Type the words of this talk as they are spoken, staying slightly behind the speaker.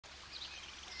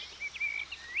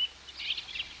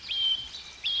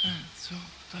2,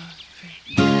 3,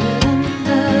 4.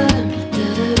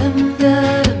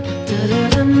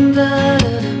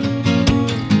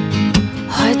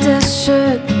 Heute ist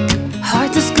schön,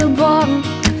 heute ist geborgen,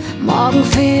 morgen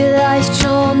vielleicht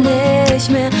schon nicht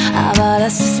mehr, aber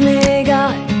das ist mir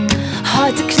egal.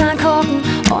 Heute knallen Korken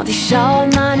und ich schau in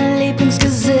meine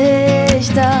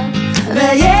Lieblingsgesichter.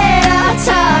 Wär jeder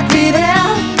Tag wie der,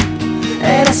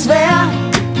 ey, das wär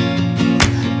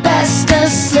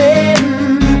bestes Leben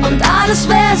und alles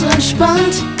wär so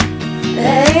entspannt.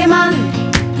 Ey Mann,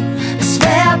 es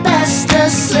wär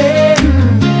bestes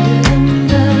Leben.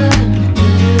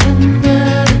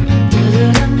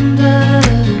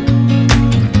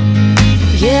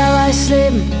 Jeder weiß,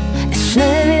 Leben ist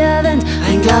schnell wie der Wind.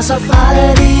 Ein Glas auf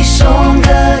alle, die schon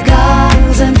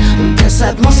gegangen sind. Und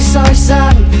deshalb muss ich's euch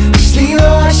sagen, ich liebe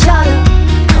euch alle.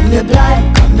 Komm, wir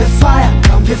bleiben, komm, wir feiern,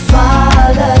 komm, wir